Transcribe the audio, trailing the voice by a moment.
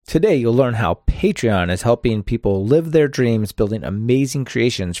Today, you'll learn how Patreon is helping people live their dreams building amazing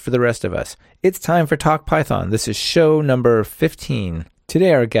creations for the rest of us. It's time for Talk Python. This is show number 15.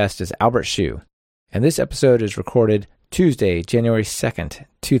 Today, our guest is Albert Hsu, and this episode is recorded Tuesday, January 2nd,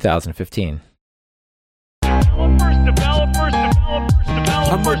 2015. I'm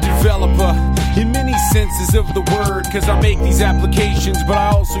a developer in many senses of the word, cause I make these applications, but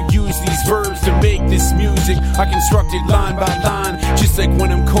I also use these verbs to make this music. I construct it line by line, just like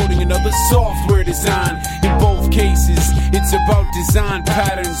when I'm coding another software design. In both cases, it's about design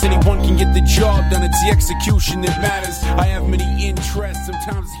patterns. Anyone can get the job done, it's the execution that matters. I have many interests,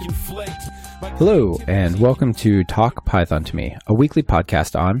 sometimes it conflict. Hello, and welcome to Talk Python to Me, a weekly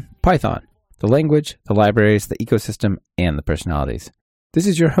podcast on Python, the language, the libraries, the ecosystem, and the personalities. This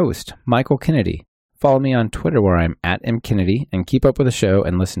is your host, Michael Kennedy. Follow me on Twitter where I'm at mkennedy, and keep up with the show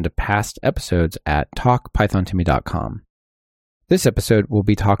and listen to past episodes at talkpythontome.com. This episode, we'll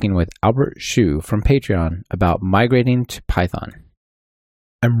be talking with Albert Hsu from Patreon about migrating to Python.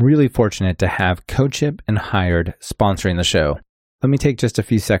 I'm really fortunate to have CodeShip and Hired sponsoring the show. Let me take just a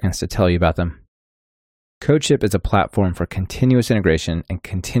few seconds to tell you about them. CodeShip is a platform for continuous integration and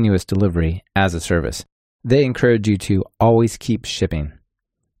continuous delivery as a service. They encourage you to always keep shipping.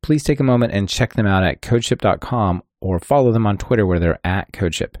 Please take a moment and check them out at codeship.com or follow them on Twitter where they're at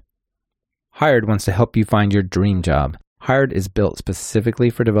CodeShip. Hired wants to help you find your dream job. Hired is built specifically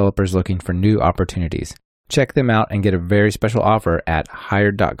for developers looking for new opportunities. Check them out and get a very special offer at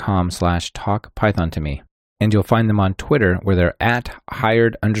hired.com/talkpythontome. And you'll find them on Twitter where they're at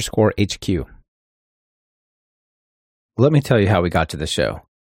hired_HQ. Let me tell you how we got to the show.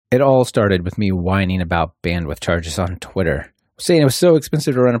 It all started with me whining about bandwidth charges on Twitter, saying it was so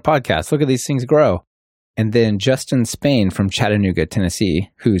expensive to run a podcast. Look at these things grow. And then Justin Spain from Chattanooga,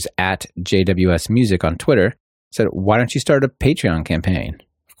 Tennessee, who's at JWS Music on Twitter, said, why don't you start a Patreon campaign?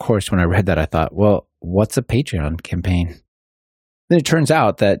 Of course, when I read that, I thought, well, what's a Patreon campaign? Then it turns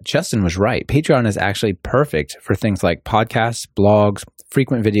out that Justin was right. Patreon is actually perfect for things like podcasts, blogs,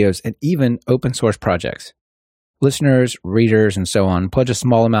 frequent videos, and even open source projects. Listeners, readers, and so on pledge a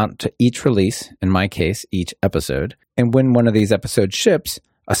small amount to each release, in my case, each episode. And when one of these episodes ships,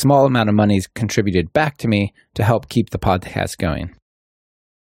 a small amount of money is contributed back to me to help keep the podcast going.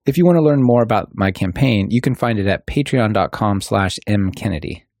 If you want to learn more about my campaign, you can find it at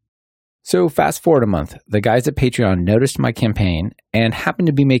patreon.com/mkennedy. So fast forward a month, the guys at Patreon noticed my campaign and happened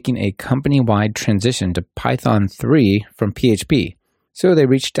to be making a company-wide transition to Python 3 from PHP. So they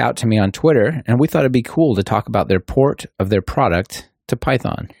reached out to me on Twitter, and we thought it'd be cool to talk about their port of their product to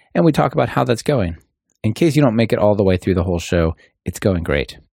Python. And we talk about how that's going. In case you don't make it all the way through the whole show, it's going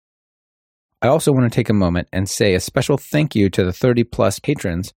great. I also want to take a moment and say a special thank you to the 30-plus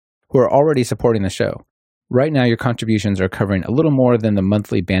patrons who are already supporting the show. Right now, your contributions are covering a little more than the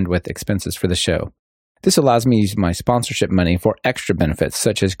monthly bandwidth expenses for the show. This allows me to use my sponsorship money for extra benefits,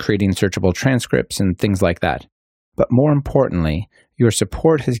 such as creating searchable transcripts and things like that. But more importantly, your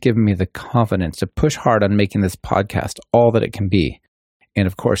support has given me the confidence to push hard on making this podcast all that it can be. And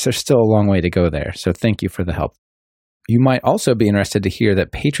of course, there's still a long way to go there, so thank you for the help. You might also be interested to hear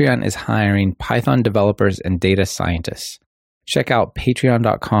that Patreon is hiring Python developers and data scientists. Check out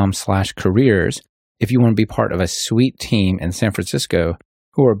patreon.com/careers if you want to be part of a sweet team in San Francisco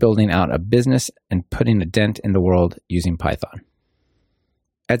who are building out a business and putting a dent in the world using Python.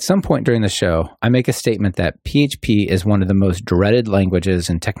 At some point during the show, I make a statement that PHP is one of the most dreaded languages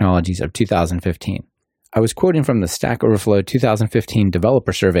and technologies of 2015. I was quoting from the Stack Overflow 2015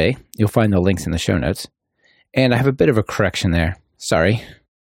 Developer Survey. You'll find the links in the show notes. And I have a bit of a correction there. Sorry.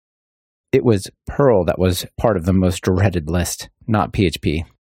 It was Perl that was part of the most dreaded list, not PHP.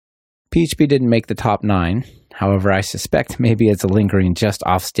 PHP didn't make the top 9. However, I suspect maybe it's lingering just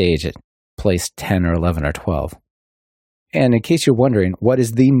off stage at place 10 or 11 or 12. And in case you're wondering, what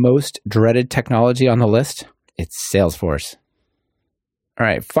is the most dreaded technology on the list? It's Salesforce. All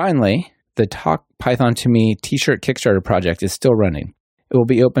right, finally, the Talk Python to Me t-shirt Kickstarter project is still running. It will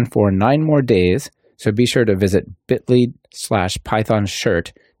be open for 9 more days, so be sure to visit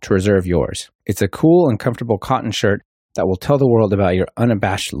bit.ly/pythonshirt to reserve yours. It's a cool and comfortable cotton shirt that will tell the world about your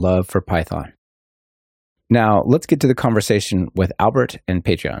unabashed love for Python. Now, let's get to the conversation with Albert and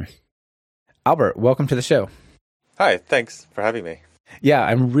Patreon. Albert, welcome to the show. Hi, thanks for having me. Yeah,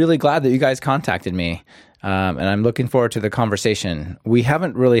 I'm really glad that you guys contacted me, and I'm looking forward to the conversation. We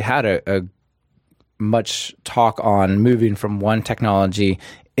haven't really had a much talk on moving from one technology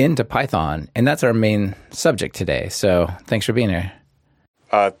into Python, and that's our main subject today. So thanks for being here.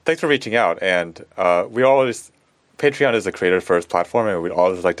 Thanks for reaching out. And Patreon is a creator-first platform, and we'd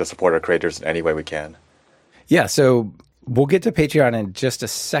always like to support our creators in any way we can. Yeah, so We'll get to Patreon in just a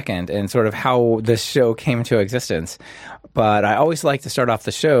second and sort of how this show came into existence. But I always like to start off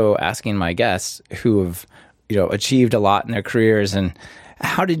the show asking my guests who have, achieved a lot in their careers, and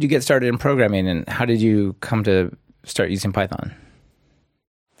how did you get started in programming, and how did you come to start using Python?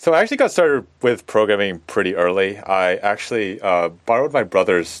 So I actually got started with programming pretty early. I actually borrowed my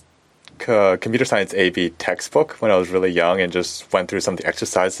brother's computer science AB textbook when I was really young and just went through some of the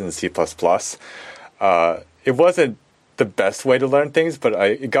exercises in C++. It wasn't the best way to learn things, but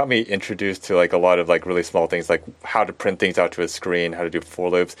it got me introduced to like a lot of like really small things, like how to print things out to a screen, how to do for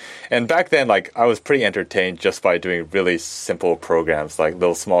loops. And back then, like I was pretty entertained just by doing really simple programs, like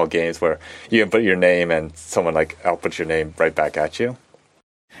little small games where you input your name and someone like outputs your name right back at you.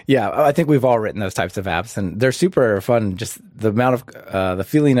 Yeah, I think we've all written those types of apps, and they're super fun. Just the amount of the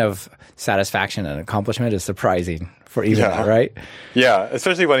feeling of satisfaction and accomplishment is surprising for even that, right? Yeah,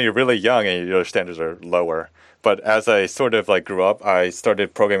 especially when you're really young and your standards are lower. But as I sort of like grew up, I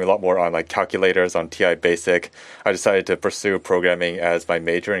started programming a lot more on like calculators on TI Basic. I decided to pursue programming as my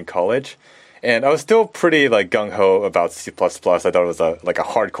major in college. And I was still pretty like gung-ho about C++. I thought it was a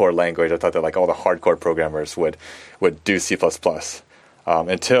hardcore language. I thought that like all the hardcore programmers would do C++.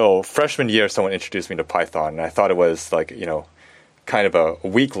 Until freshman year, someone introduced me to Python, and I thought it was like, kind of a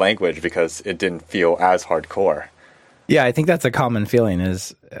weak language because it didn't feel as hardcore. Yeah, I think that's a common feeling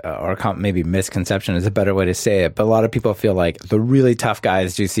maybe misconception is a better way to say it. But a lot of people feel like the really tough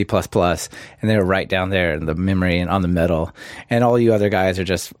guys do C++, and they're right down there in the memory and on the middle. And all you other guys are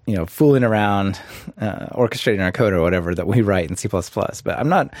just, fooling around, orchestrating our code or whatever that we write in C++. But I'm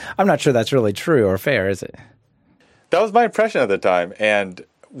not sure that's really true or fair, is it? That was my impression at the time. And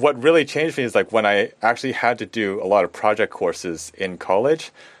what really changed me is like when I actually had to do a lot of project courses in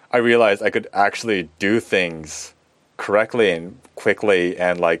college, I realized I could actually do things correctly and quickly,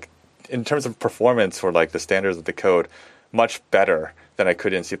 and like in terms of performance for like the standards of the code, much better than I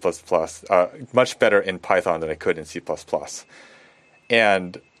could in C++, much better in Python than I could in C++.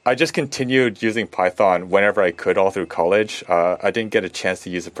 And I just continued using Python whenever I could all through college. I didn't get a chance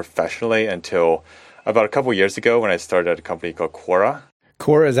to use it professionally until about a couple years ago when I started at a company called Quora.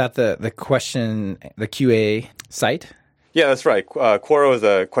 Quora, is that the QA site? Yeah, that's right. Quora was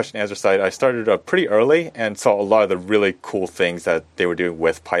a question answer site. I started pretty early and saw a lot of the really cool things that they were doing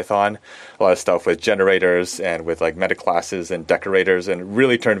with Python. A lot of stuff with generators and with like meta classes and decorators, and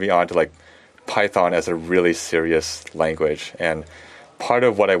really turned me on to like Python as a really serious language. And part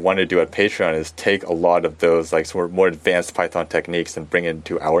of what I want to do at Patreon is take a lot of those like sort of more advanced Python techniques and bring it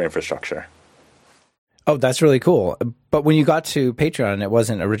into our infrastructure. Oh, that's really cool. But when you got to Patreon, it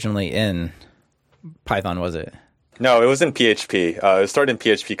wasn't originally in Python, was it? No, it was in PHP. It started in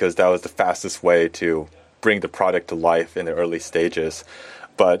PHP because that was the fastest way to bring the product to life in the early stages.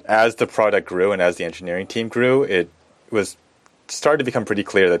 But as the product grew and as the engineering team grew, it was started to become pretty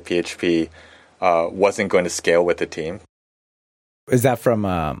clear that PHP wasn't going to scale with the team. Is that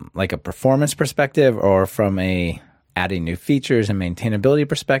from like a performance perspective or from a adding new features and maintainability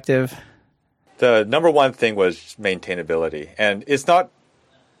perspective? The number one thing was maintainability. And it's not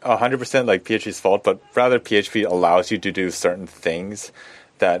 100% like PHP's fault, but rather PHP allows you to do certain things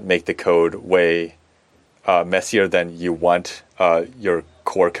that make the code way messier than you want your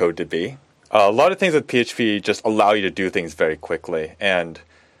core code to be. A lot of things with PHP just allow you to do things very quickly. And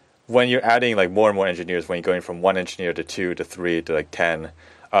when you're adding like more and more engineers, when you're going from one engineer to 2 to 3 to like 10,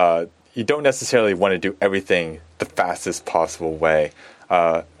 you don't necessarily want to do everything the fastest possible way.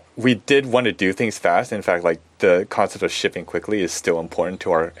 We did want to do things fast. In fact, like the concept of shipping quickly is still important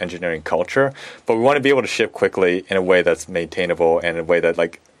to our engineering culture, but we want to be able to ship quickly in a way that's maintainable and in a way that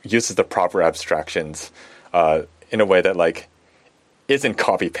like uses the proper abstractions in a way that like isn't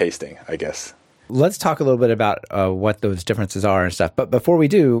copy pasting, I guess. Let's talk a little bit about what those differences are and stuff. But before we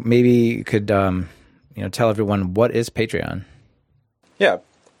do, maybe you could tell everyone, what is Patreon? Yeah,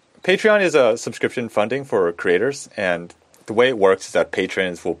 Patreon is a subscription funding for creators, and the way it works is that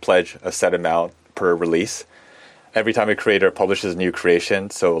patrons will pledge a set amount per release. Every time a creator publishes a new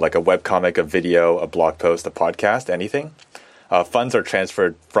creation, so like a webcomic, a video, a blog post, a podcast, anything, funds are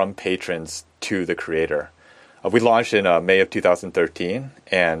transferred from patrons to the creator. We launched in May of 2013,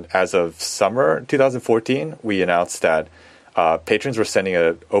 and as of summer 2014, we announced that patrons were sending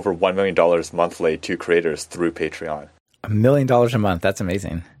over $1 million monthly to creators through Patreon. $1 million a month. That's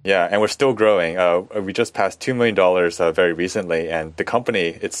amazing. Yeah, and we're still growing. We just passed $2 million very recently, and the company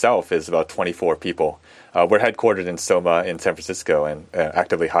itself is about 24 people. We're headquartered in Soma in San Francisco and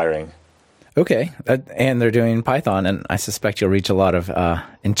actively hiring. Okay, and they're doing Python, and I suspect you'll reach a lot of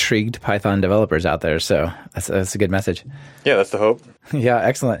intrigued Python developers out there, so that's a good message. Yeah, that's the hope. Yeah,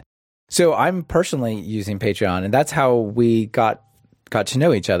 excellent. So I'm personally using Patreon, and that's how we got to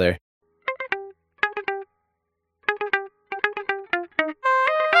know each other.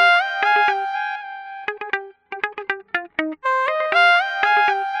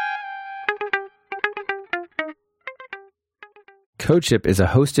 CodeShip is a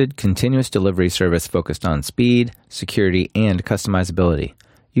hosted, continuous delivery service focused on speed, security, and customizability.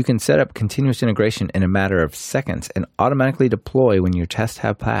 You can set up continuous integration in a matter of seconds and automatically deploy when your tests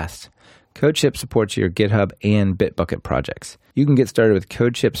have passed. CodeShip supports your GitHub and Bitbucket projects. You can get started with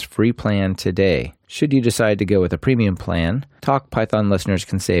CodeShip's free plan today. Should you decide to go with a premium plan, Talk Python listeners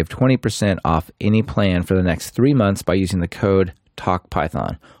can save 20% off any plan for the next 3 months by using the code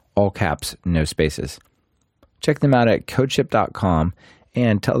TALKPython, all caps, no spaces. Check them out at codeship.com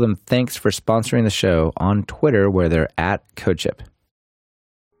and tell them thanks for sponsoring the show on Twitter, where they're at CodeShip.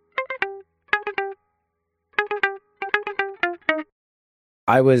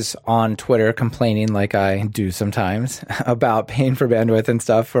 I was on Twitter complaining, like I do sometimes, about paying for bandwidth and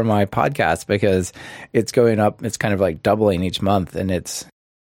stuff for my podcast because it's going up. It's kind of like doubling each month, and it's,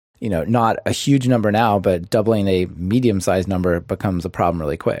 not a huge number now, but doubling a medium-sized number becomes a problem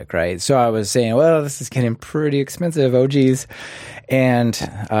really quick, right? So I was saying, well, this is getting pretty expensive, oh geez. And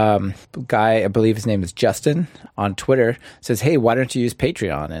guy, I believe his name is Justin, on Twitter says, hey, why don't you use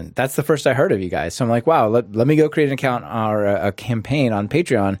Patreon? And that's the first I heard of you guys. So I'm like, wow, let me go create an account or a campaign on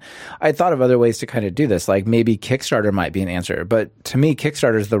Patreon. I thought of other ways to kind of do this, like maybe Kickstarter might be an answer. But to me,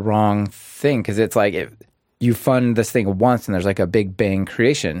 Kickstarter is the wrong thing because it's like you fund this thing once and there's like a big bang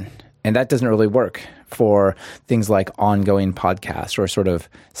creation. And that doesn't really work for things like ongoing podcasts or sort of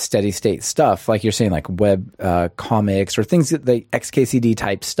steady state stuff, like you're saying, like web comics or things that the XKCD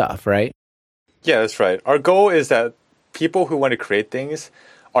type stuff, right? Yeah, that's right. Our goal is that people who want to create things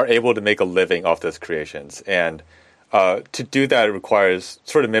are able to make a living off those creations. And to do that, it requires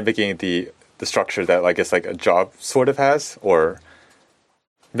sort of mimicking the structure that I guess like a job sort of has, or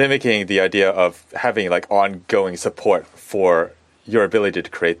mimicking the idea of having like ongoing support for your ability to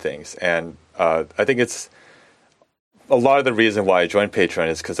create things. And I think it's a lot of the reason why I joined Patreon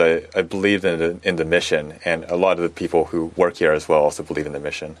is because I believe in the mission, and a lot of the people who work here as well also believe in the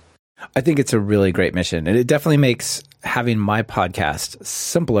mission. I think it's a really great mission, and it definitely makes having my podcast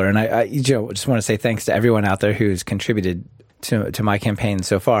simpler. And I just want to say thanks to everyone out there who's contributed to my campaign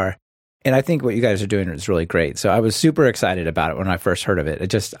so far. And I think what you guys are doing is really great. So I was super excited about it when I first heard of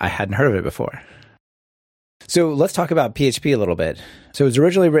it. I hadn't heard of it before. So let's talk about PHP a little bit. So it was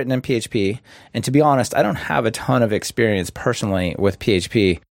originally written in PHP. And to be honest, I don't have a ton of experience personally with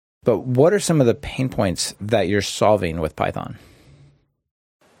PHP. But what are some of the pain points that you're solving with Python?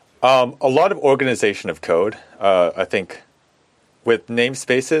 A lot of organization of code. I think with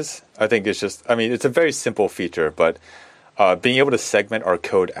namespaces, I think it's a very simple feature, but being able to segment our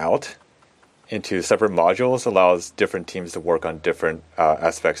code out into separate modules allows different teams to work on different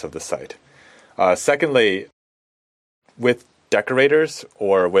aspects of the site. Secondly, with decorators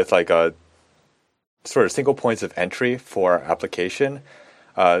or with like a sort of single points of entry for our application,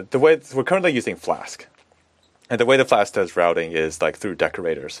 the way we're currently using Flask. And the way the Flask does routing is like through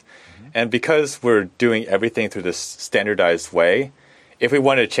decorators. Mm-hmm. And because we're doing everything through this standardized way, if we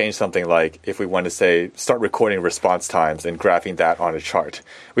want to change something, like if we want to say start recording response times and graphing that on a chart,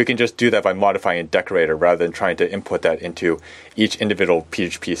 we can just do that by modifying a decorator rather than trying to input that into each individual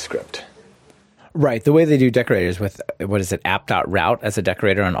PHP script. Right. The way they do decorators with, app.route as a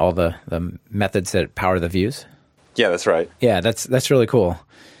decorator on all the methods that power the views? Yeah, that's right. Yeah, that's really cool.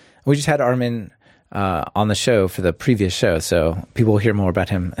 We just had Armin on the show for the previous show, so people will hear more about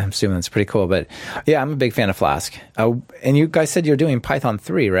him soon. That's pretty cool. But yeah, I'm a big fan of Flask. And you guys said you're doing Python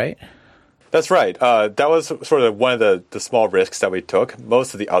 3, right? That's right. That was sort of one of the small risks that we took.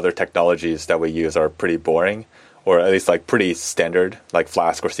 Most of the other technologies that we use are pretty boring, or at least like pretty standard, like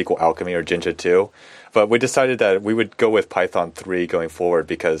Flask or SQL Alchemy or Jinja 2. But we decided that we would go with Python 3 going forward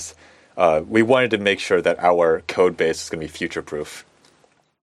because we wanted to make sure that our code base is going to be future-proof.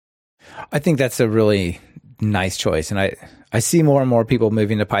 I think that's a really nice choice. And I see more and more people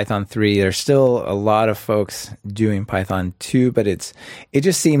moving to Python 3. There's still a lot of folks doing Python 2, but it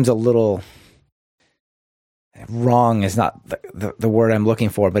just seems a little wrong is not the word I'm looking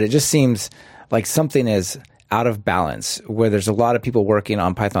for, but it just seems like something is out of balance where there's a lot of people working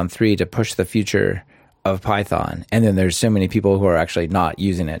on Python 3 to push the future of Python. And then there's so many people who are actually not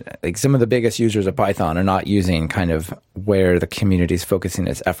using it. Like some of the biggest users of Python are not using kind of where the community is focusing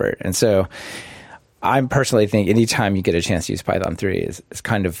its effort. And so I personally think anytime you get a chance to use Python 3 is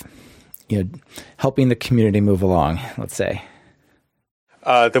kind of, helping the community move along, let's say.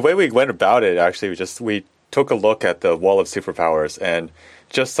 The way we went about it, actually, we took a look at the wall of superpowers and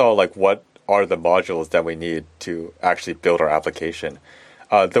just saw like what are the modules that we need to actually build our application.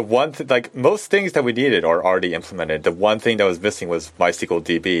 The one like most things that we needed are already implemented. The one thing that was missing was MySQL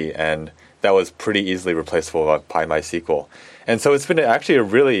DB, and that was pretty easily replaceable by PyMySQL. And so it's been actually a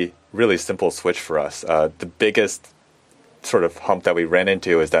really, really simple switch for us. The biggest sort of hump that we ran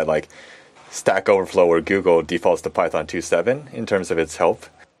into is that like Stack Overflow or Google defaults to Python 2.7 in terms of its help.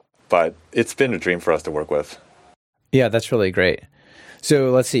 But it's been a dream for us to work with. Yeah, that's really great.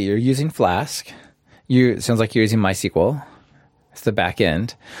 So let's see, you're using Flask. Sounds like you're using MySQL. It's the back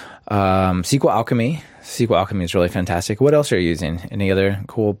end. SQL Alchemy. SQL Alchemy is really fantastic. What else are you using? Any other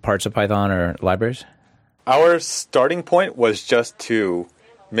cool parts of Python or libraries? Our starting point was just to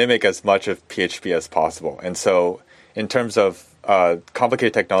mimic as much of PHP as possible. And so in terms of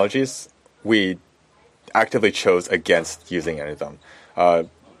complicated technologies, we actively chose against using any of them. A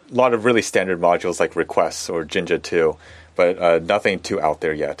lot of really standard modules like requests or Jinja 2, but nothing too out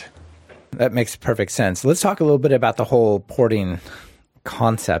there yet. That makes perfect sense. Let's talk a little bit about the whole porting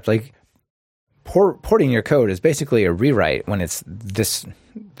concept. Like porting your code is basically a rewrite when it's this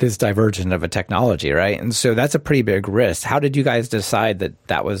divergent of a technology, right? And so that's a pretty big risk. How did you guys decide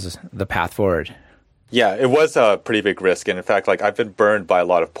that was the path forward? Yeah, it was a pretty big risk. And in fact, like I've been burned by a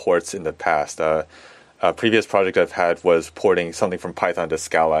lot of ports in the past. A previous project I've had was porting something from Python to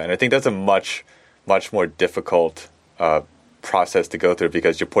Scala. And I think that's a much, much more difficult process to go through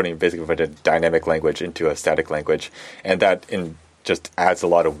because you're porting basically from a dynamic language into a static language. And that just adds a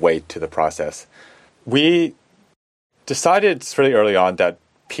lot of weight to the process. We decided really early on that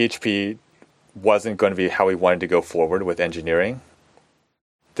PHP wasn't going to be how we wanted to go forward with engineering.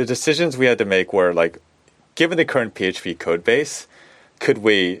 The decisions we had to make were like, given the current PHP code base, could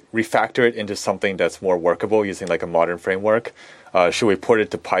we refactor it into something that's more workable using like a modern framework? Should we port it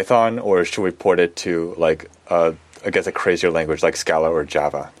to Python or should we port it to like, I guess a crazier language like Scala or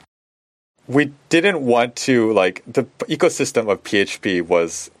Java? We didn't want to, like, the ecosystem of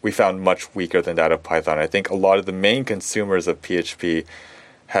PHP we found much weaker than that of Python. I think a lot of the main consumers of PHP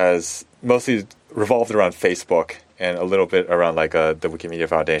has mostly revolved around Facebook and a little bit around like the Wikimedia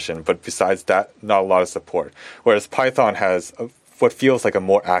Foundation. But besides that, not a lot of support. Whereas Python has what feels like a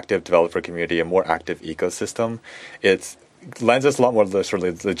more active developer community, a more active ecosystem. It lends us a lot more sort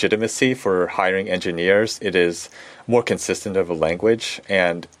of legitimacy for hiring engineers. It is more consistent of a language.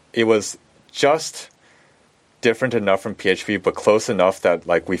 And it was just different enough from PHP, but close enough that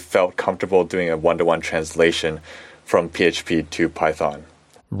like we felt comfortable doing a one-to-one translation from PHP to Python.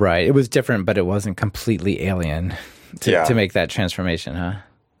 Right. It was different, but it wasn't completely alien to make that transformation, huh?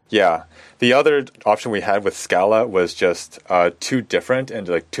 Yeah. The other option we had with Scala was just too different and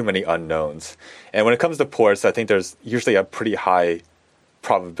like too many unknowns. And when it comes to ports, I think there's usually a pretty high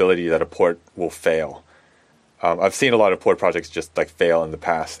probability that a port will fail. I've seen a lot of port projects just like fail in the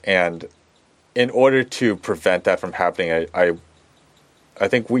past. And in order to prevent that from happening, I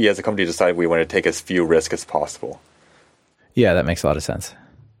think we as a company decided we want to take as few risks as possible. Yeah, that makes a lot of sense.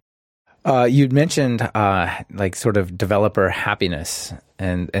 You'd mentioned like sort of developer happiness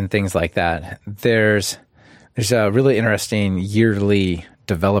and things like that. There's a really interesting yearly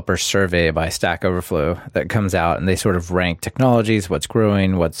developer survey by Stack Overflow that comes out, and they sort of rank technologies, what's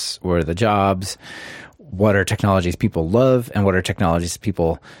growing, where are the jobs, what are technologies people love, and what are technologies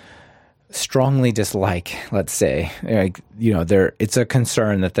people strongly dislike, let's say. Like, it's a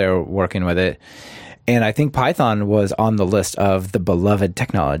concern that they're working with it. And I think Python was on the list of the beloved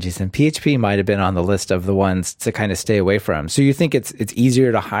technologies, and PHP might have been on the list of the ones to kind of stay away from. So you think it's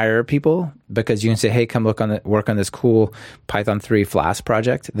easier to hire people because you can say, hey, come work on this cool Python 3 Flask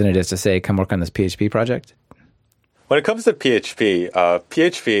project than it is to say, come work on this PHP project? When it comes to PHP,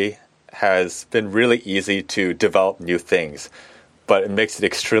 PHP has been really easy to develop new things, but it makes it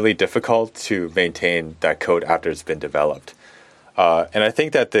extremely difficult to maintain that code after it's been developed. And I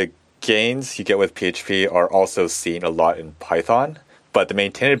think that the gains you get with PHP are also seen a lot in Python, but the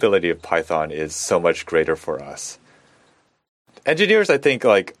maintainability of Python is so much greater for us. Engineers, I think,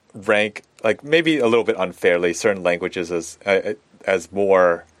 like rank like maybe a little bit unfairly certain languages as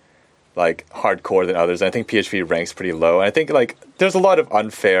more like hardcore than others. And I think PHP ranks pretty low. And I think like there's a lot of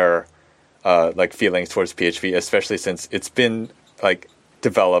unfair like feelings towards PHP, especially since it's been like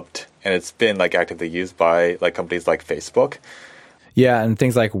developed and it's been like actively used by like companies like Facebook. Yeah, and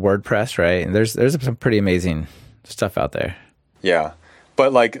things like WordPress, right? And there's some pretty amazing stuff out there. Yeah,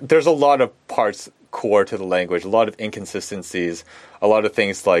 but like there's a lot of parts core to the language, a lot of inconsistencies, a lot of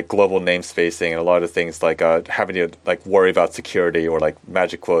things like global namespacing, and a lot of things like having to like worry about security or like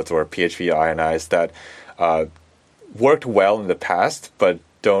magic quotes or PHP ionized that worked well in the past, but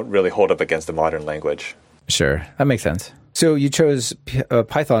don't really hold up against the modern language. Sure, that makes sense. So you chose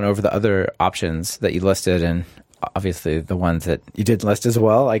Python over the other options that you listed, and obviously the ones that you didn't list as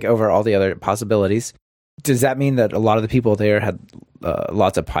well, like over all the other possibilities. Does that mean that a lot of the people there had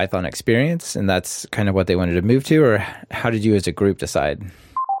lots of Python experience, and that's kind of what they wanted to move to, or how did you as a group decide?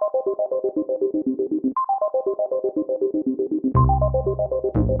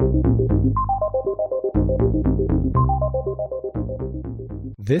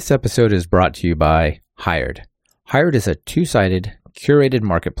 This episode is brought to you by Hired. Hired is a two-sided, curated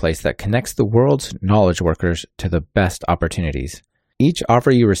marketplace that connects the world's knowledge workers to the best opportunities. Each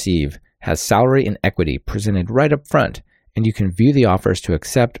offer you receive has salary and equity presented right up front, and you can view the offers to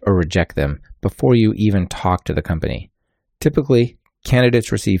accept or reject them before you even talk to the company. Typically,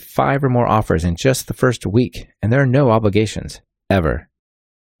 candidates receive 5 or more offers in just the first week, and there are no obligations, ever.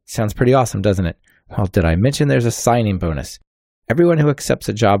 Sounds pretty awesome, doesn't it? Well, did I mention there's a signing bonus? Everyone who accepts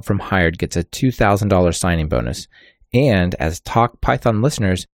a job from Hired gets a $2,000 signing bonus. And as Talk Python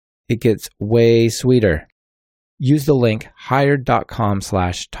listeners, it gets way sweeter. Use the link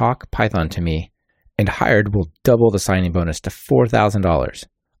hired.com/talkpython and Hired will double the signing bonus to $4,000.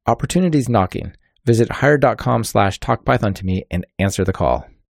 Opportunities knocking. Visit hired.com/talkpython and answer the call.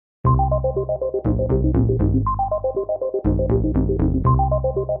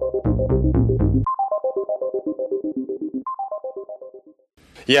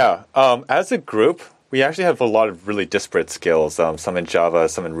 Yeah, as a group, we actually have a lot of really disparate skills, some in Java,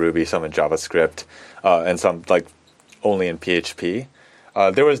 some in Ruby, some in JavaScript, and some like only in PHP.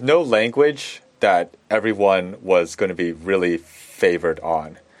 There was no language that everyone was going to be really favored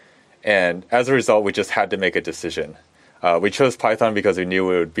on. And as a result, we just had to make a decision. We chose Python because we knew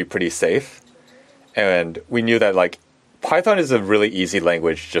it would be pretty safe. And we knew that like Python is a really easy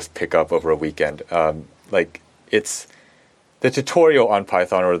language to just pick up over a weekend. It's the tutorial on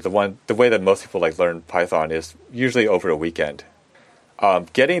Python, or the way that most people like learn Python, is usually over a weekend.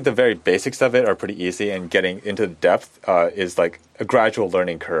 Getting the very basics of it are pretty easy, and getting into the depth is like a gradual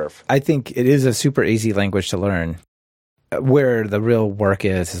learning curve. I think it is a super easy language to learn. Where the real work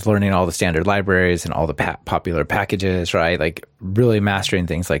is learning all the standard libraries and all the popular packages, right? Like really mastering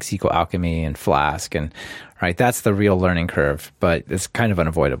things like SQL Alchemy and Flask, and right, that's the real learning curve, but it's kind of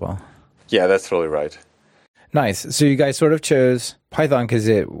unavoidable. Yeah, that's totally right. Nice. So you guys sort of chose Python because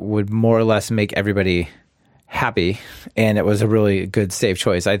it would more or less make everybody happy, and it was a really good, safe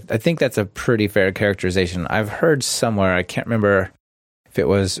choice. I think that's a pretty fair characterization. I've heard somewhere, I can't remember if it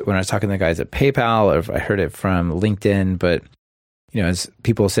was when I was talking to the guys at PayPal or if I heard it from LinkedIn, but you know, as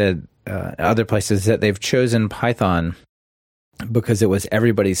people said other places, that they've chosen Python because it was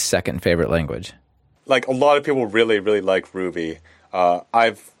everybody's second favorite language. Like a lot of people really, really like Ruby.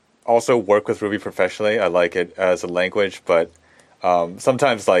 I've also worked with Ruby professionally. I like it as a language, but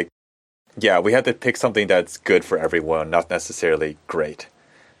sometimes like, yeah, we had to pick something that's good for everyone, not necessarily great.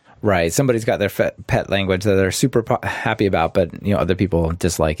 Right. Somebody's got their pet language that they're super happy about, but you know, other people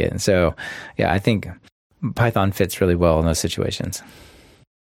dislike it. And so, yeah, I think Python fits really well in those situations.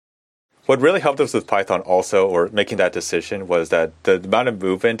 What really helped us with Python also, or making that decision, was that the amount of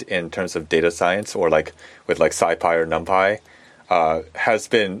movement in terms of data science, or like with like SciPy or NumPy, has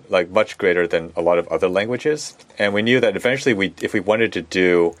been like much greater than a lot of other languages. And we knew that eventually if we wanted to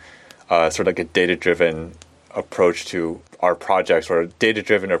do sort of like a data-driven approach to our projects, or a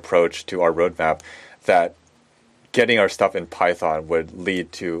data-driven approach to our roadmap, that getting our stuff in Python would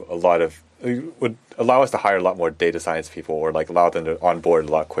allow us to hire a lot more data science people, or like allow them to onboard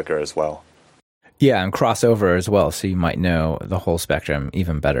a lot quicker as well. Yeah, and crossover as well, so you might know the whole spectrum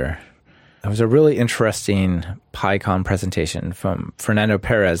even better. It was a really interesting PyCon presentation from Fernando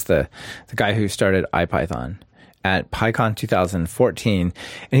Perez, the guy who started IPython, at PyCon 2014,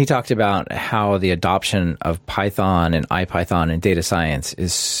 and he talked about how the adoption of Python and IPython and data science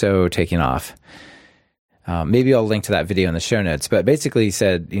is so taking off. Maybe I'll link to that video in the show notes, but basically he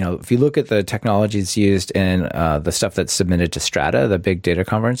said, you know, if you look at the technologies used in the stuff that's submitted to Strata, the big data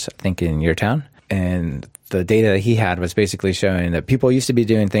conference, I think in your town, and the data that he had was basically showing that people used to be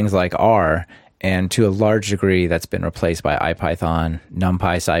doing things like R, and to a large degree, that's been replaced by IPython,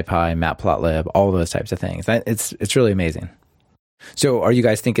 NumPy, SciPy, Matplotlib, all those types of things. It's really amazing. So are you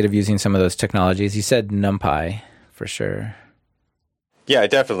guys thinking of using some of those technologies? You said NumPy for sure. Yeah,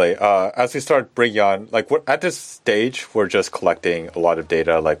 definitely. As we start bringing on, like at this stage, we're just collecting a lot of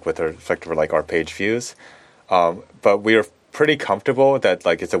data, like with respect to like our page views. But we are pretty comfortable that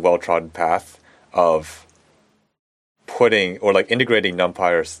like it's a well-trodden path of putting or like integrating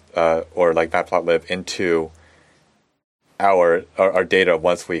NumPy or like Matplotlib into our data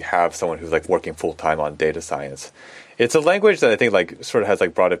once we have someone who's like working full time on data science. It's a language that I think like sort of has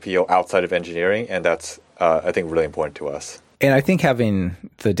like broad appeal outside of engineering, and that's I think, really important to us. And I think having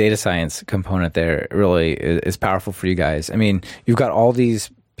the data science component there really is powerful for you guys. I mean, you've got all these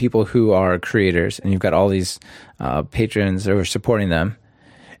people who are creators, and you've got all these patrons who are supporting them,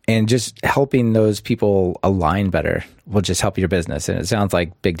 and just helping those people align better will just help your business. And it sounds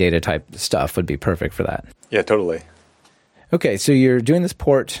like big data type stuff would be perfect for that. Yeah, totally. Okay, so you're doing this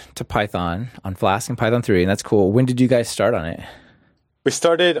port to Python on Flask and Python 3, and that's cool. When did you guys start on it? We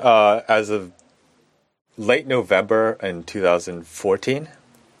started as of late November in 2014.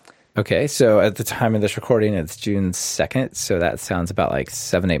 Okay, so at the time of this recording, it's June 2nd, so that sounds about like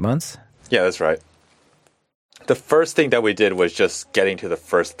 7-8 months? Yeah, that's right. The first thing that we did was just getting to the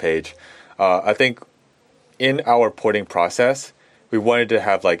first page. I think in our porting process, we wanted to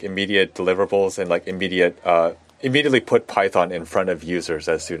have like immediate deliverables and like immediately put Python in front of users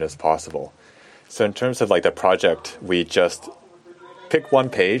as soon as possible. So in terms of like the project, we just picked one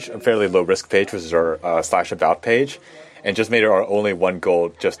page, a fairly low risk page, which is our /about page, and just made it our only one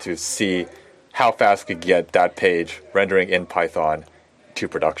goal just to see how fast we could get that page rendering in Python to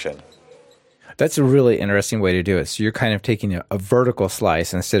production. That's a really interesting way to do it. So you're kind of taking a vertical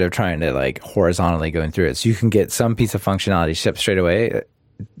slice instead of trying to like horizontally going through it. So you can get some piece of functionality shipped straight away.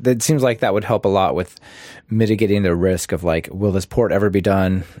 That seems like that would help a lot with mitigating the risk of like, will this port ever be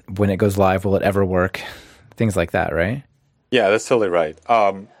done? When it goes live, will it ever work? Things like that, right? Yeah, that's totally right.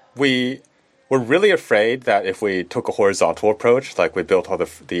 We were really afraid that if we took a horizontal approach, like we built all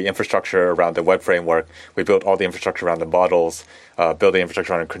the infrastructure around the web framework, we built all the infrastructure around the models, build the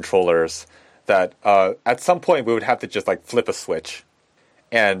infrastructure around controllers, that at some point we would have to just like flip a switch.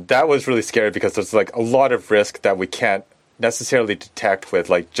 And that was really scary because there's like a lot of risk that we can't necessarily detect with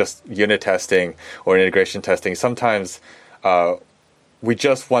like just unit testing or integration testing. Sometimes we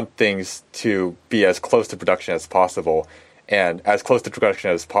just want things to be as close to production as possible. And as close to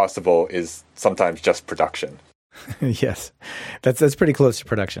production as possible is sometimes just production. Yes, that's pretty close to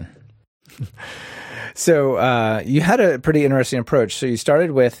production. So you had a pretty interesting approach. So you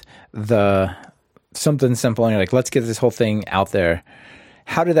started with something simple, and you're like, let's get this whole thing out there.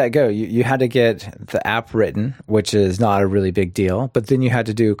 How did that go? You had to get the app written, which is not a really big deal, but then you had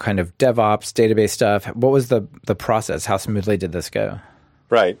to do kind of DevOps, database stuff. What was the process? How smoothly did this go?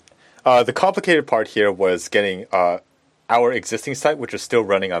 Right. The complicated part here was getting our existing site, which is still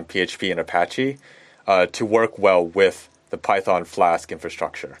running on PHP and Apache, to work well with the Python Flask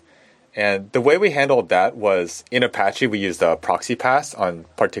infrastructure. And the way we handled that was in Apache, we used a proxy pass on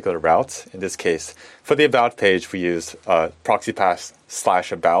particular routes. In this case, for the about page, we used proxy pass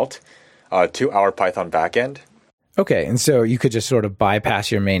 /about to our Python backend. Okay, and so you could just sort of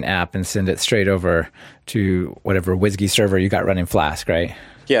bypass your main app and send it straight over to whatever WSGI server you got running Flask, right?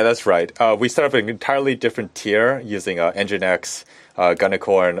 Yeah, that's right. We set up an entirely different tier using Nginx,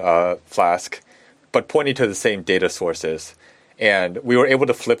 Gunicorn, Flask, but pointing to the same data sources. And we were able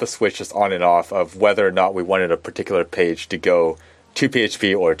to flip a switch just on and off of whether or not we wanted a particular page to go to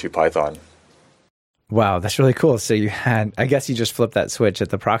PHP or to Python. Wow, that's really cool. So I guess you just flipped that switch at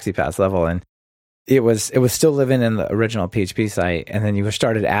the proxy pass level, and it was still living in the original PHP site, and then you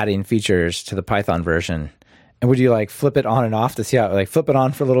started adding features to the Python version. And would you like flip it on and off to see how, like flip it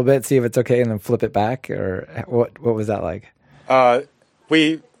on for a little bit, see if it's okay, and then flip it back? Or what was that like?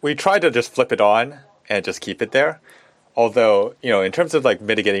 We tried to just flip it on and just keep it there. Although, in terms of like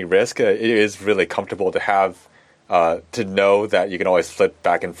mitigating risk, it is really comfortable to have, to know that you can always flip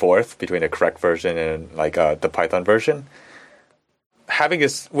back and forth between a correct version and like the Python version. Having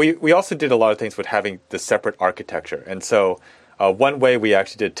this, we also did a lot of things with having the separate architecture. And so one way we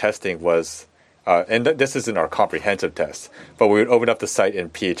actually did testing was, and this isn't our comprehensive test, but we would open up the site in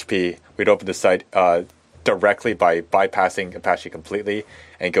PHP. We'd open the site directly by bypassing Apache completely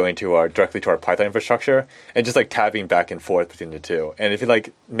and going directly to our Python infrastructure and just like tabbing back and forth between the two. And if it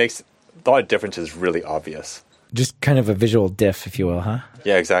like makes a lot of differences really obvious. Just kind of a visual diff, if you will, huh?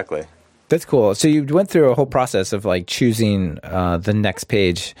 Yeah, exactly. That's cool. So you went through a whole process of like choosing the next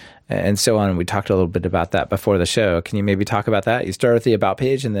page and so on. We talked a little bit about that before the show. Can you maybe talk about that? You start with the about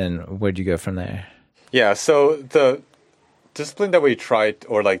page, and then where'd you go from there? Yeah, so the discipline that we tried,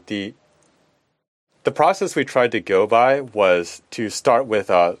 or like the process we tried to go by was to start with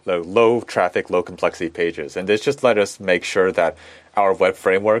low traffic, low complexity pages. And this just let us make sure that our web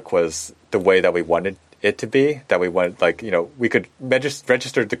framework was the way that we wanted it to be, that we wanted, we could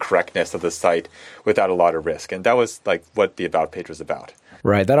register the correctness of the site without a lot of risk. And that was like what the about page was about.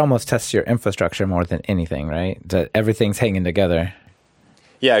 Right. That almost tests your infrastructure more than anything, right? That everything's hanging together.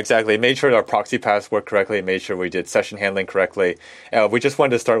 Yeah, exactly. It made sure our proxy paths worked correctly. It made sure we did session handling correctly. We just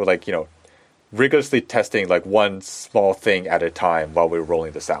wanted to start with rigorously testing like one small thing at a time while we were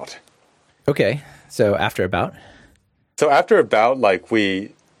rolling this out. Okay. So after about? So after about, like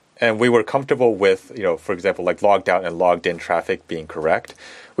we were comfortable with, for example, like logged out and logged in traffic being correct,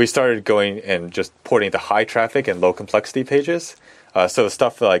 we started going and just porting the high traffic and low complexity pages. So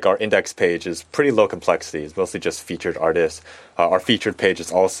stuff like our index page is pretty low complexity. It's mostly just featured artists. Our featured page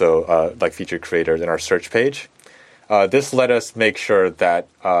is also like featured creators in our search page. This let us make sure that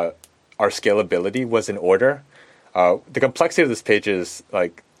our scalability was in order. The complexity of this page is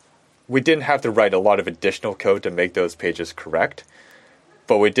like, we didn't have to write a lot of additional code to make those pages correct,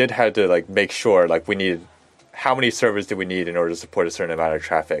 but we did have to like make sure like we needed, how many servers do we need in order to support a certain amount of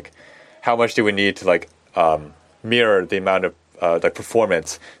traffic? How much do we need to like mirror the amount of like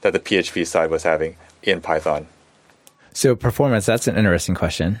performance that the PHP side was having in Python? So performance, that's an interesting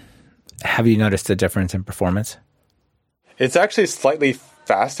question. Have you noticed a difference in performance? It's actually slightly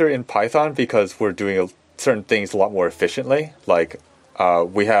faster in Python because we're doing certain things a lot more efficiently. Like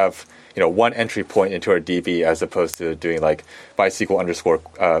we have one entry point into our DB as opposed to doing like MySQL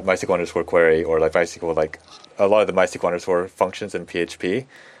underscore query or like MySQL, like a lot of the MySQL underscore functions in PHP.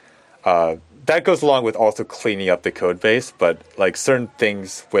 That goes along with also cleaning up the code base, but like certain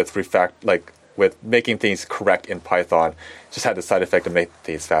things with with making things correct in Python just had the side effect of making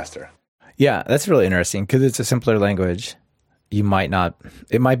things faster. Yeah, that's really interesting because it's a simpler language. It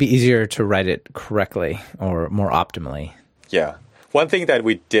might be easier to write it correctly or more optimally. Yeah. One thing that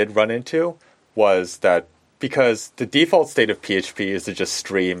we did run into was that because the default state of PHP is to just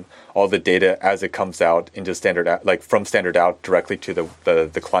stream all the data as it comes out into from standard out directly to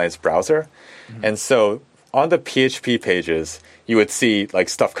the client's browser. Mm-hmm. And so on the PHP pages, you would see like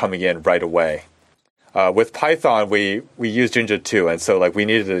stuff coming in right away. With Python, we use Jinja 2, and so like we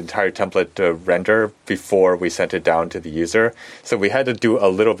needed an entire template to render before we sent it down to the user. So we had to do a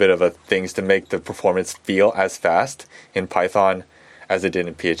little bit of things to make the performance feel as fast in Python as it did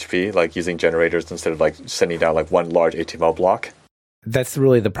in PHP, like using generators instead of like sending down like one large HTML block. That's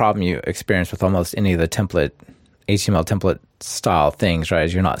really the problem you experience with almost any of the HTML template style things, right?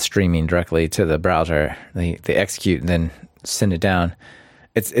 Is you're not streaming directly to the browser. They execute and then send it down.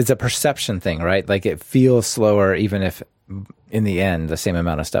 It's a perception thing, right? Like it feels slower even if in the end the same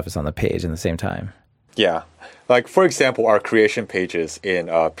amount of stuff is on the page in the same time. Yeah. Like for example, our creation pages in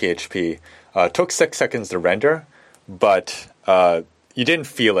PHP took 6 seconds to render, but you didn't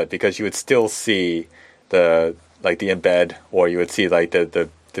feel it because you would still see the embed, or you would see like the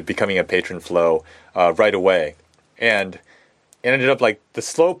becoming a patron flow right away. And it ended up like the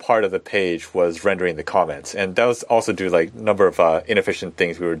slow part of the page was rendering the comments. And that was also due to like a number of inefficient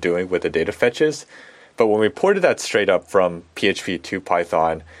things we were doing with the data fetches. But when we ported that straight up from PHP to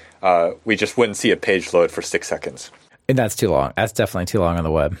Python, we just wouldn't see a page load for 6 seconds. And that's too long. That's definitely too long on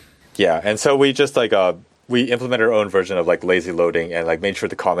the web. Yeah. And so we just like, we implemented our own version of like lazy loading and like made sure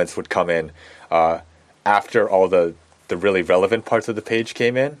the comments would come in after all the really relevant parts of the page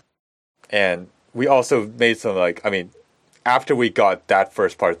came in. And we also made some after we got that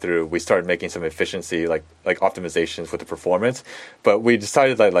first part through, we started making some efficiency, like optimizations with the performance. But we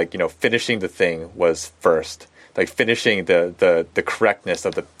decided that finishing the thing was first. Like finishing the correctness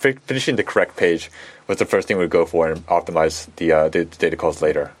of finishing the correct page was the first thing we'd go for and optimize the data calls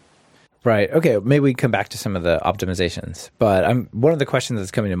later. Right. Okay. Maybe we can come back to some of the optimizations. But one of the questions that's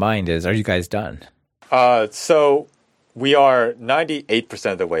coming to mind is, are you guys done? So we are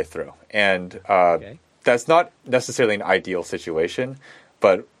 98% of the way through. And okay. That's not necessarily an ideal situation,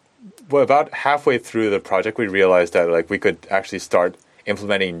 but about halfway through the project, we realized that we could actually start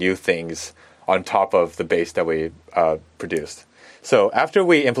implementing new things on top of the base that we produced. So after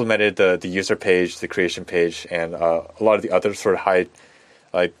we implemented the user page, the creation page, and a lot of the other sort of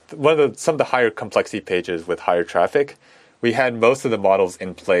some of the higher complexity pages with higher traffic, we had most of the models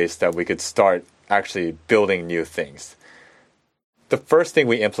in place that we could start actually building new things. The first thing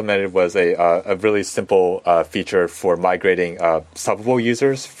we implemented was a really simple feature for migrating Subbable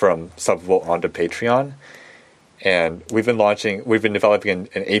users from Subbable onto Patreon. And we've been developing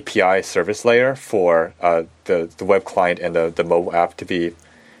an API service layer for the web client and the mobile app to be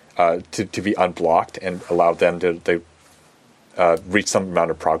unblocked and allow them to reach some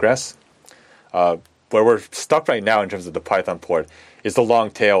amount of progress. Where we're stuck right now in terms of the Python port is the long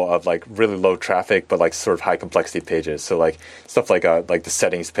tail of really low traffic but sort of high complexity pages. So stuff like the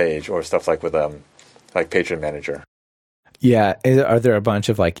settings page or stuff with Patron Manager. Yeah, are there a bunch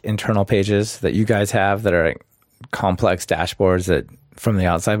of internal pages that you guys have that are complex dashboards that from the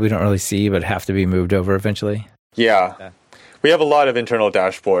outside we don't really see but have to be moved over eventually? Yeah. We have a lot of internal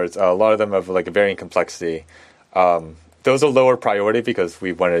dashboards. A lot of them have a varying complexity. Those are lower priority because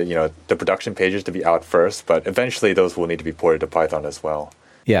we wanted the production pages to be out first, but eventually those will need to be ported to Python as well.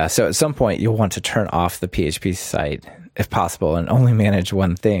 Yeah, so at some point you'll want to turn off the PHP site if possible and only manage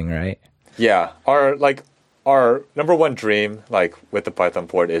one thing, right? Yeah, our number one dream, like with the Python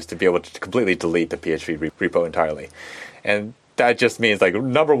port, is to be able to completely delete the PHP repo entirely, and that just means like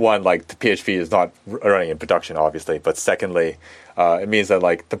number one, like the PHP is not running in production, obviously, but secondly, it means that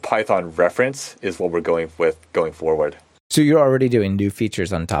like the Python reference is what we're going with going forward. So you're already doing new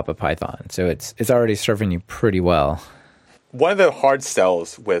features on top of Python, so it's already serving you pretty well. One of the hard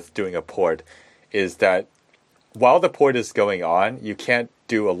sells with doing a port is that while the port is going on, you can't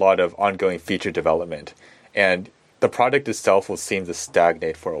do a lot of ongoing feature development, and the product itself will seem to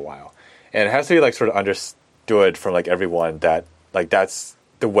stagnate for a while. And it has to be like sort of understood from like everyone that like that's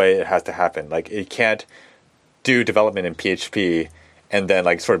the way it has to happen. Like it can't do development in PHP and then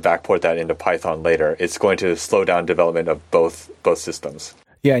like sort of backport that into Python later. It's going to slow down development of both systems.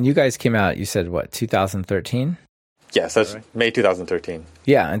 Yeah, and you guys came out, you said what, 2013? Yes, that's right. May 2013.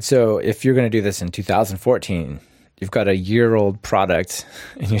 Yeah, and so if you're going to do this in 2014, you've got a year-old product,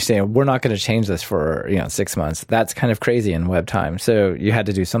 and you're saying, we're not going to change this for 6 months. That's kind of crazy in web time. So you had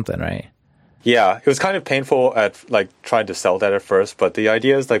to do something, right? Yeah, it was kind of painful at like trying to sell that at first, but the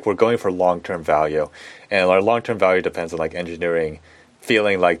idea is like we're going for long-term value, and our long-term value depends on like engineering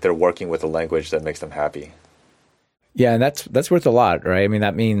feeling like they're working with a language that makes them happy. Yeah, and that's worth a lot, right? I mean,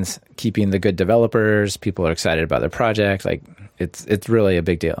 that means keeping the good developers, people are excited about their project, like it's really a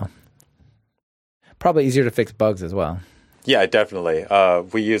big deal. Probably easier to fix bugs as well. Yeah, definitely.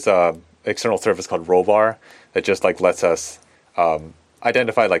 We use a external service called Rollbar that just like lets us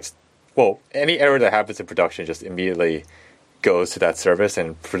identify any error that happens in production just immediately goes to that service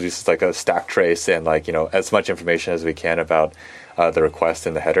and produces like a stack trace and like as much information as we can about the request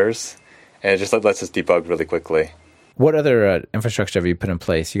and the headers, and it just lets us debug really quickly. What other infrastructure have you put in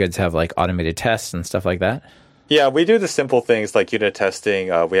place? You guys have like automated tests and stuff like that? Yeah, we do the simple things like unit testing.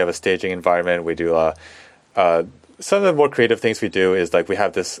 We have a staging environment. We do some of the more creative things we do is like we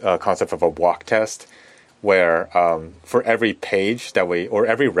have this concept of a walk test where for every page or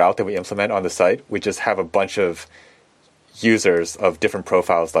every route that we implement on the site, we just have a bunch of users of different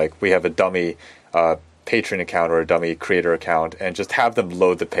profiles. Like we have a dummy patron account or a dummy creator account and just have them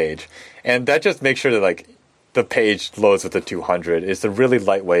load the page. And that just makes sure that like the page loads with the 200. It's a really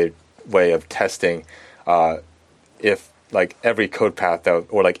lightweight way of testing if like every code path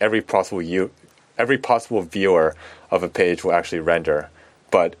or like every possible viewer of a page will actually render.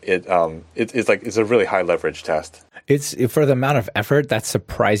 But it's a really high leverage test. It's for the amount of effort that's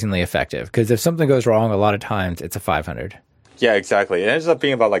surprisingly effective, because if something goes wrong, a lot of times it's a 500. Yeah, exactly. It ends up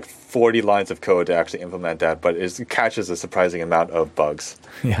being about like 40 lines of code to actually implement that, but it catches a surprising amount of bugs.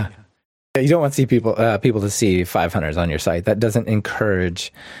 Yeah. You don't want to see people to see 500s on your site. That doesn't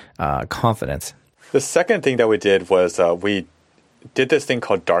encourage confidence. The second thing that we did was we did this thing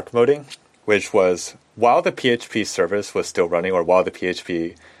called dark moding, which was while the PHP service was still running or while the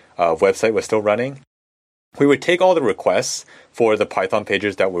PHP website was still running, we would take all the requests for the Python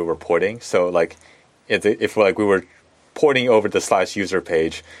pages that we were porting. So like if we were porting over the /user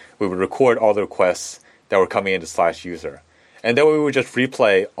page, we would record all the requests that were coming into /user. And then we would just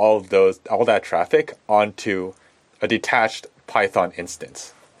replay all that traffic onto a detached Python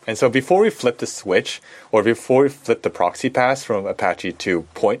instance. And so before we flip the switch, or before we flip the proxy pass from Apache to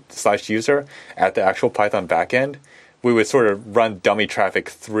point/user at the actual Python backend, we would sort of run dummy traffic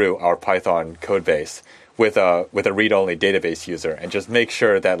through our Python code base with a read-only database user, and just make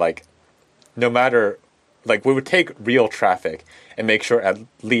sure that like no matter like we would take real traffic and make sure at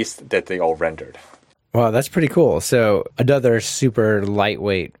least that they all rendered. Wow, that's pretty cool. So another super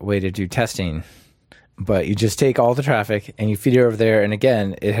lightweight way to do testing, but you just take all the traffic and you feed it over there. And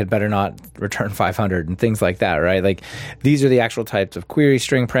again, it had better not return 500 and things like that, right? Like these are the actual types of query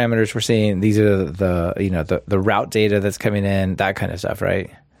string parameters we're seeing. These are the route data that's coming in, that kind of stuff,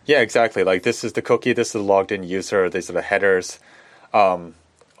 right? Yeah, exactly. Like this is the cookie, this is the logged in user, these are the headers.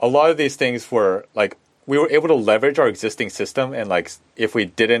 A lot of these things were like, we were able to leverage our existing system, and like if we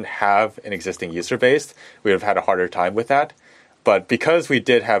didn't have an existing user base, we would have had a harder time with that. But because we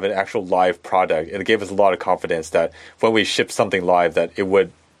did have an actual live product, it gave us a lot of confidence that when we shipped something live, that it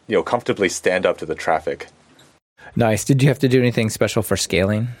would comfortably stand up to the traffic. Nice. Did you have to do anything special for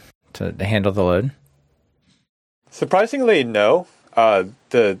scaling to handle the load? Surprisingly, no. A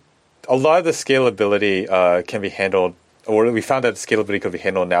lot of the scalability can be handled, or we found that scalability could be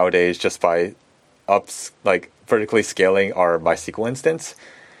handled nowadays just by vertically scaling our MySQL instance.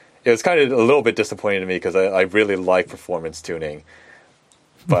 It was kind of a little bit disappointing to me because I really like performance tuning,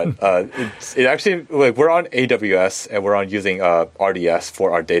 but it actually we're on AWS and we're using RDS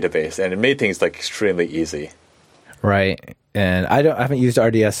for our database, and it made things like extremely easy. Right. And I haven't used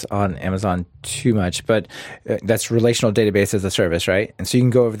RDS on Amazon too much, but that's relational database as a service, right? And so you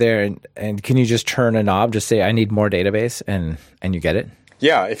can go over there and can you just turn a knob, just say, I need more database, and you get it?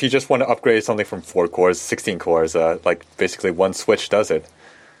 Yeah, if you just want to upgrade something from 4 cores, 16 cores, like basically one switch does it.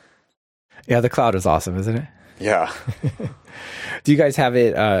 Yeah, the cloud is awesome, isn't it? Yeah. Do you guys have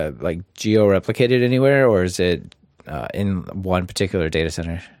it like geo-replicated anywhere, or is it in one particular data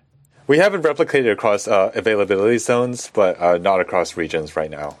center? We have it replicated across availability zones, but not across regions right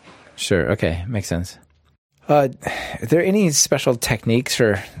now. Sure. Okay. Makes sense. Are there any special techniques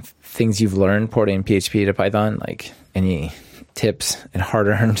or things you've learned porting PHP to Python? Like any tips and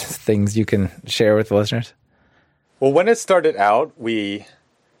hard-earned things you can share with the listeners? Well, when it started out, we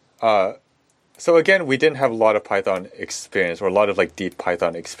didn't have a lot of Python experience or a lot of like deep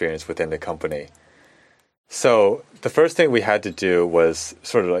Python experience within the company. So the first thing we had to do was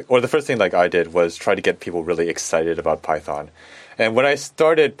the first thing like I did was try to get people really excited about Python. And when I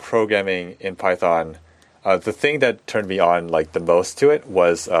started programming in Python, the thing that turned me on like the most to it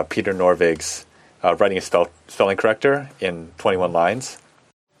was Peter Norvig's writing a spelling corrector in 21 lines.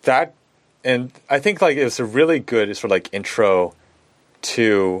 And I think like it was a really good sort of like intro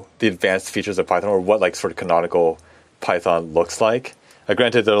to the advanced features of Python, or what like sort of canonical Python looks like.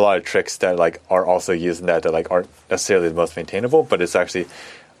 Granted, there are a lot of tricks that like are also used in that like aren't necessarily the most maintainable, but it's actually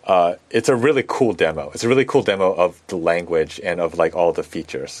it's a really cool demo. It's a really cool demo of the language and of like all the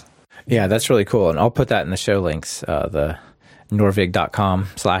features. Yeah, that's really cool, and I'll put that in the show links. The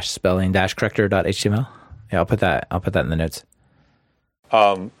norvig.com/spelling-corrector.html. Yeah, I'll put that in the notes.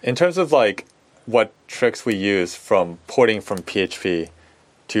 In terms of like what tricks we use from porting from PHP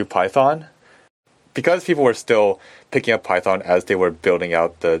to Python, because people were still picking up Python as they were building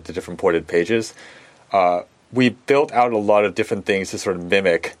out the different ported pages, we built out a lot of different things to sort of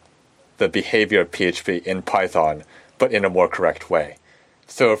mimic the behavior of PHP in Python, but in a more correct way.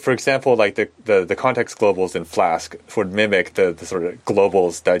 So, for example, like the context globals in Flask would mimic the sort of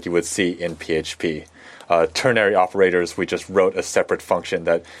globals that you would see in PHP. Ternary operators, we just wrote a separate function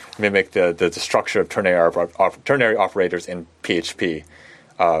that mimicked the structure of ternary operators in PHP,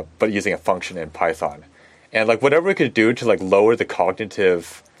 but using a function in Python. And like whatever we could do to like lower the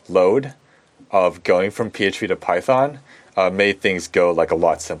cognitive load of going from PHP to Python made things go like a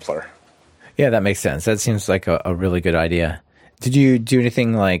lot simpler. Yeah, that makes sense. That seems like a really good idea. Did you do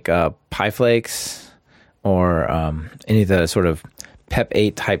anything like PyFlakes or any of the sort of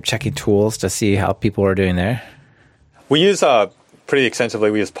PEP8 type checking tools to see how people are doing there? We use pretty extensively.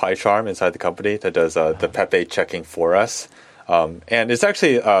 We use PyCharm inside the company that does the PEP8 checking for us. And it's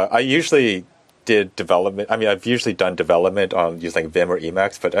actually, I usually did development. I mean, I've usually done development on using Vim or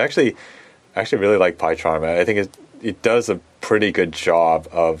Emacs, but I actually really like PyCharm. I think it does a pretty good job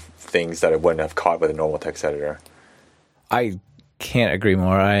of things that I wouldn't have caught with a normal text editor. I can't agree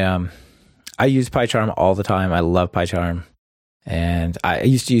more. I use PyCharm all the time. I love PyCharm. And I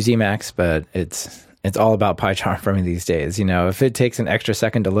used to use Emacs, but it's all about PyCharm for me these days. You know, if it takes an extra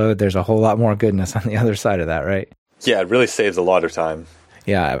second to load, there's a whole lot more goodness on the other side of that, right? Yeah, it really saves a lot of time.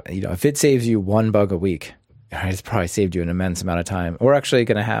 Yeah, you know, if it saves you one bug a week, it's probably saved you an immense amount of time. We're actually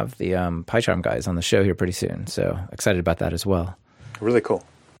going to have the PyCharm guys on the show here pretty soon, so excited about that as well. Really cool.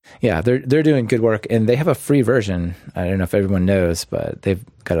 Yeah, they're doing good work, and they have a free version. I don't know if everyone knows, but they've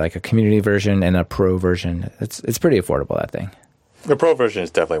got like a community version and a pro version. It's pretty affordable, that thing. The pro version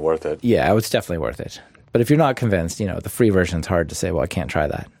is definitely worth it. Yeah, it's definitely worth it. But if you're not convinced, you know, the free version's hard to say, well, I can't try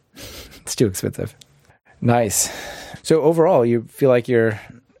that. It's too expensive. Nice. So overall, you feel like you've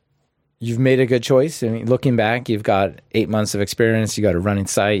made a good choice. I mean, looking back, you've got 8 months of experience. You got a running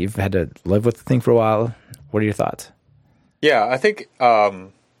site. You've had to live with the thing for a while. What are your thoughts? Yeah, I think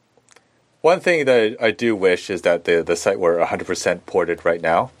one thing that I do wish is that the site were 100% ported right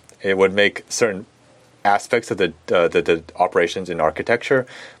now. It would make certain aspects of the operations in architecture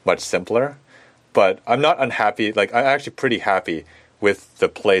much simpler. But I'm not unhappy. Like, I'm actually pretty happy with the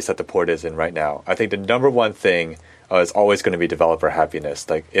place that the port is in right now. I think the number one thing is always going to be developer happiness.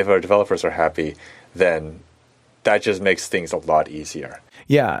 Like, if our developers are happy, then that just makes things a lot easier.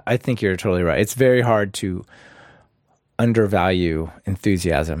 Yeah, I think you're totally right. It's very hard to undervalue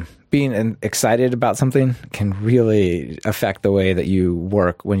enthusiasm. Being excited about something can really affect the way that you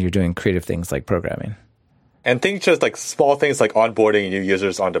work when you're doing creative things like programming. And things just like small things like onboarding new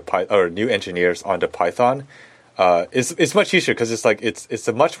users onto Python or new engineers onto Python is much easier because it's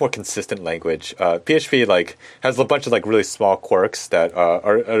a much more consistent language. PHP like has a bunch of like really small quirks that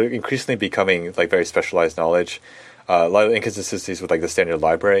are increasingly becoming like very specialized knowledge. A lot of inconsistencies with like the standard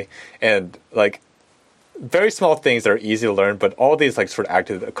library, and like very small things that are easy to learn, but all these like sort of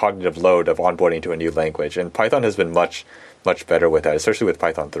active cognitive load of onboarding to a new language. And Python has been much better with that, especially with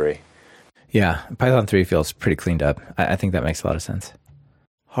Python 3. Yeah, Python 3 feels pretty cleaned up. I think that makes a lot of sense.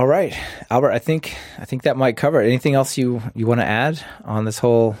 All right, Albert, I think that might cover it. Anything else you want to add on this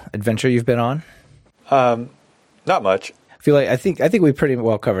whole adventure you've been on? Not much. I think we pretty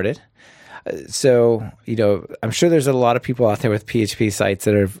well covered it. So, I'm sure there's a lot of people out there with PHP sites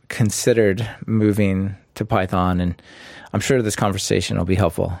that have considered moving to Python, and I'm sure this conversation will be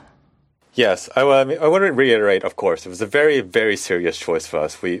helpful. Yes, I want to reiterate, of course, it was a very, very serious choice for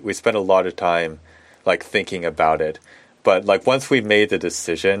us. We spent a lot of time like thinking about it. But like once we made the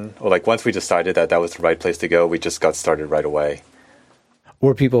decision, or like once we decided that was the right place to go, we just got started right away.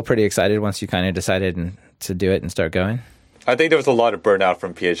 Were people pretty excited once you kind of decided to do it and start going? I think there was a lot of burnout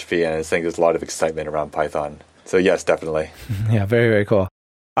from PHP, and I think there's a lot of excitement around Python. So yes, definitely. Yeah, very, very cool.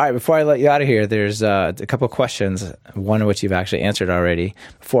 All right, before I let you out of here, there's a couple of questions, one of which you've actually answered already,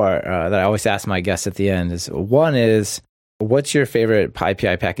 that I always ask my guests at the end. One is, what's your favorite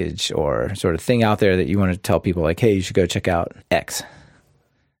PyPI package or sort of thing out there that you want to tell people like, hey, you should go check out X?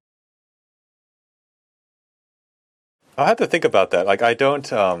 I'll have to think about that. Like, I don't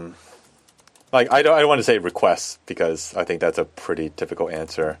want to say requests because I think that's a pretty typical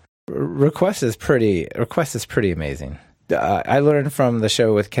answer. Request is pretty amazing. I learned from the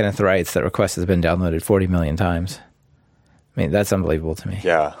show with Kenneth Reitz that Request has been downloaded 40 million times. I mean, that's unbelievable to me.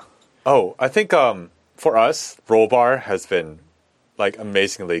 Yeah. Oh, I think for us, Rollbar has been like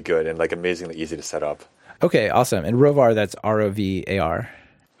amazingly good and like amazingly easy to set up. Okay, awesome. And Rollbar, that's ROVAR.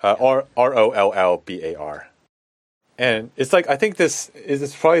 ROLLBAR. And it's like, I think this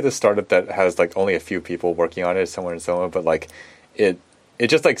is probably the startup that has like only a few people working on it somewhere in Soma, but like it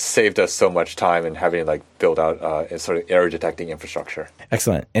just like saved us so much time in having to like build out a sort of error detecting infrastructure.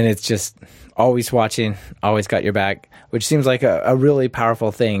 Excellent. And it's just always watching, always got your back, which seems like a really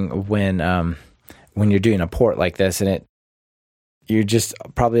powerful thing when you're doing a port like this, and you're just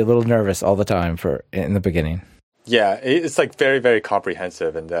probably a little nervous all the time in the beginning. Yeah, it's like very, very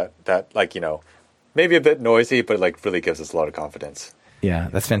comprehensive, and that like, maybe a bit noisy, but like really gives us a lot of confidence. Yeah,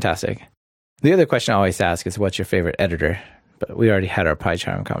 that's fantastic. The other question I always ask is, what's your favorite editor? But we already had our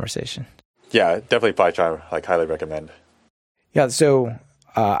PyCharm conversation. Yeah, definitely PyCharm. Like, highly recommend. Yeah, so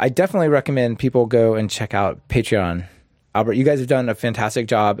I definitely recommend people go and check out Patreon. Albert, you guys have done a fantastic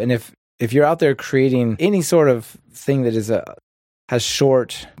job. And if you're out there creating any sort of thing that has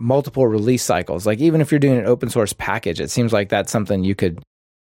short, multiple release cycles, like even if you're doing an open source package, it seems like that's something you could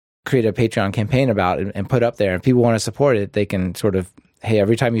create a Patreon campaign about and put up there. And people want to support it, they can sort of, hey,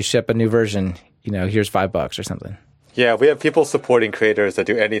 every time you ship a new version, here's $5 or something. Yeah, we have people supporting creators that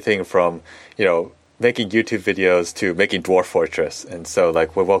do anything from, making YouTube videos to making Dwarf Fortress. And so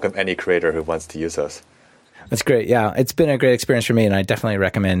like we welcome any creator who wants to use us. That's great. Yeah, it's been a great experience for me, and I definitely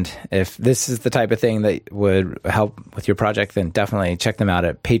recommend, if this is the type of thing that would help with your project, then definitely check them out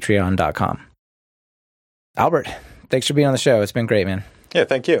at patreon.com. Albert, thanks for being on the show. It's been great, man. Yeah,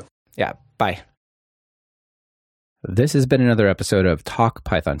 thank you. Yeah, bye. This has been another episode of Talk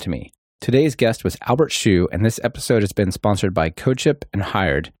Python to Me. Today's guest was Albert Hsu, and this episode has been sponsored by CodeShip and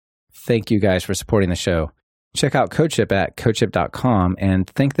Hired. Thank you guys for supporting the show. Check out CodeShip at codeship.com and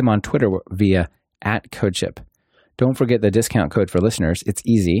thank them on Twitter via @CodeShip. Don't forget the discount code for listeners. It's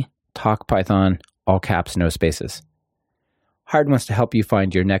easy. Talk Python, all caps, no spaces. Hired wants to help you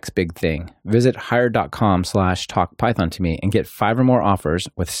find your next big thing. Visit hired.com/talkpython to me and get 5 or more offers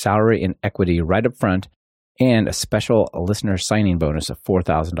with salary and equity right up front and a special listener signing bonus of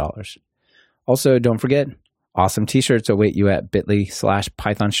 $4,000. Also, don't forget, awesome t-shirts await you at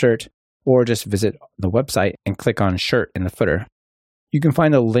bit.ly/Python shirt, or just visit the website and click on shirt in the footer. You can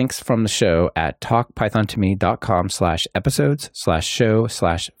find the links from the show at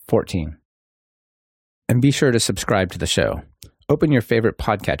talkpython2me.com/episodes/show/14. And be sure to subscribe to the show. Open your favorite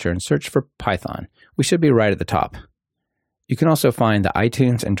podcatcher and search for Python. We should be right at the top. You can also find the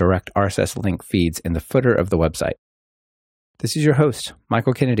iTunes and direct RSS link feeds in the footer of the website. This is your host,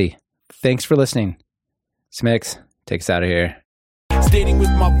 Michael Kennedy. Thanks for listening. Smix, take us out of here. Stating with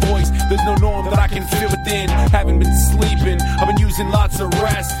my voice, there's no norm that I can feel within. Haven't been sleeping, I've been using lots of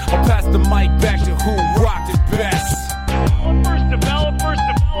rest. I'll pass the mic back to who rocked it best.